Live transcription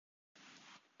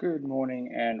Good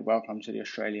morning and welcome to the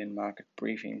Australian Market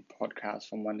Briefing podcast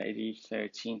for Monday, the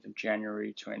 13th of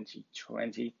January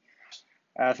 2020.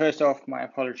 First off, my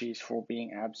apologies for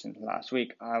being absent last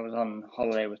week. I was on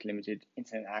holiday with limited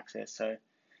internet access, so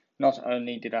not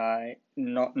only did I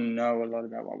not know a lot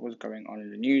about what was going on in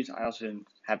the news, I also didn't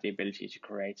have the ability to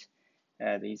create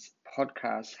these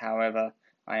podcasts. However,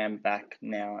 I am back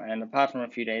now, and apart from a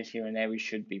few days here and there, we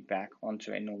should be back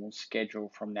onto a normal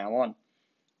schedule from now on.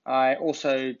 I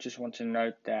also just want to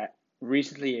note that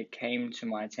recently it came to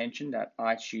my attention that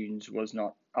iTunes was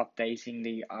not updating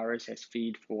the RSS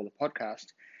feed for the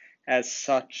podcast. As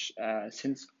such,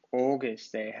 since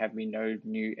August, there have been no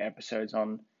new episodes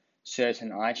on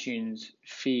certain iTunes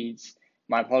feeds.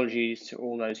 My apologies to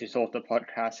all those who thought the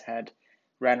podcast had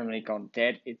randomly gone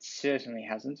dead. It certainly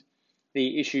hasn't.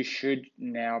 The issue should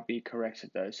now be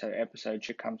corrected though, so episodes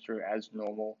should come through as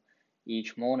normal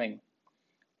each morning.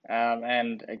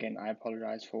 And again, I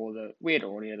apologize for the weird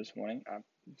audio this morning.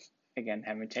 Again,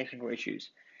 having technical issues.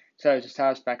 So to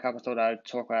start us back up, I thought I'd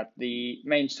talk about the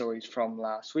main stories from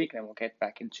last week, and we'll get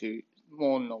back into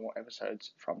more normal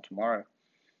episodes from tomorrow.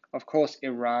 Of course,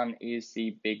 Iran is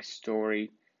the big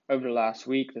story. Over the last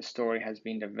week, the story has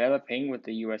been developing with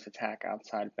the US attack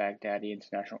outside Baghdadi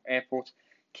International Airport,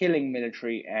 killing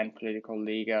military and political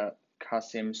leader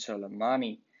Qasem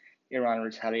Soleimani. Iran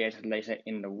retaliated later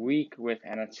in the week with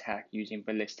an attack using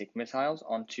ballistic missiles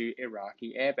onto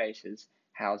Iraqi air bases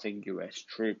housing US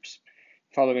troops.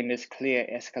 Following this clear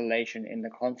escalation in the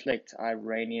conflict,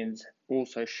 Iranians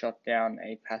also shot down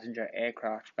a passenger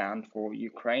aircraft bound for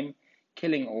Ukraine,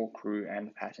 killing all crew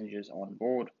and passengers on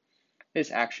board. This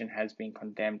action has been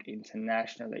condemned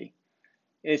internationally.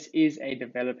 This is a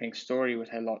developing story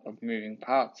with a lot of moving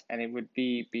parts, and it would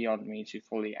be beyond me to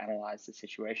fully analyze the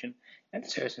situation, and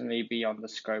certainly beyond the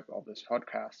scope of this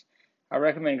podcast. I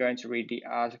recommend going to read the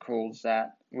articles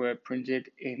that were printed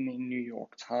in the New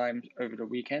York Times over the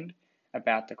weekend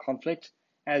about the conflict.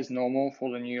 As normal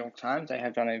for the New York Times, they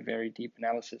have done a very deep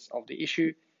analysis of the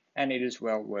issue, and it is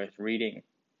well worth reading.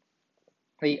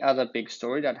 The other big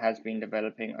story that has been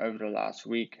developing over the last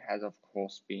week has, of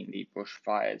course, been the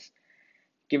bushfires.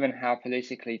 Given how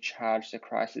politically charged the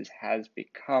crisis has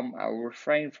become, I will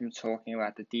refrain from talking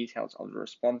about the details of the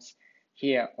response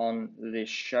here on this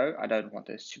show. I don't want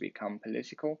this to become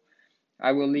political.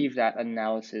 I will leave that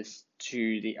analysis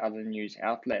to the other news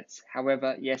outlets.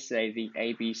 However, yesterday the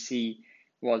ABC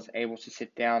was able to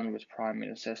sit down with Prime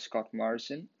Minister Scott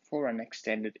Morrison for an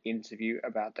extended interview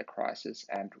about the crisis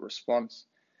and response,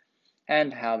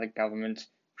 and how the government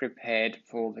prepared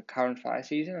for the current fire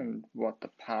season and what the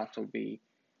path will be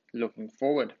looking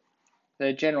forward.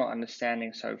 The general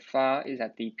understanding so far is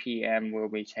that the PM will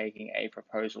be taking a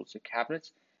proposal to Cabinet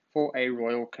for a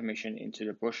royal commission into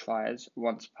the bushfires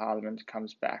once Parliament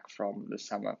comes back from the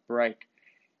summer break.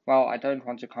 While I don't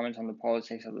want to comment on the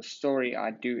politics of the story,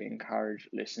 I do encourage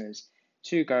listeners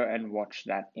to go and watch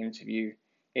that interview.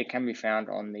 It can be found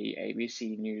on the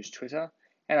ABC News Twitter,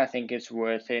 and I think it's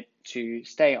worth it to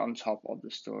stay on top of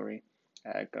the story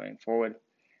going forward.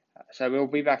 So we'll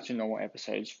be back to normal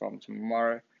episodes from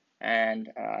tomorrow, and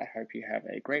I hope you have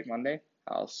a great Monday.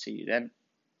 I'll see you then.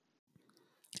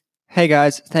 Hey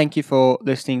guys, thank you for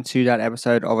listening to that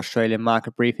episode of Australian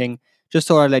Market Briefing. Just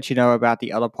thought I'd let you know about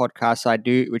the other podcast I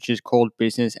do, which is called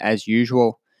Business as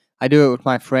Usual. I do it with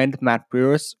my friend Matt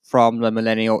Brewis from the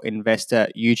Millennial Investor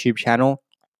YouTube channel,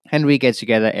 and we get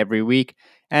together every week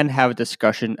and have a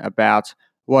discussion about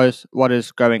what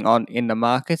is going on in the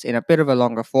markets in a bit of a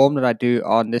longer form that I do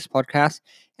on this podcast.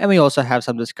 And we also have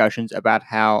some discussions about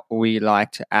how we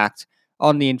like to act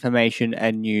on the information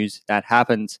and news that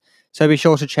happens. So be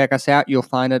sure to check us out. You'll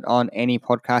find it on any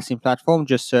podcasting platform.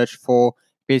 Just search for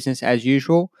Business as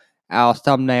Usual. Our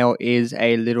thumbnail is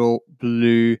a little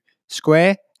blue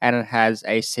square and it has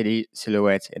a city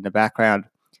silhouette in the background.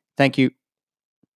 Thank you.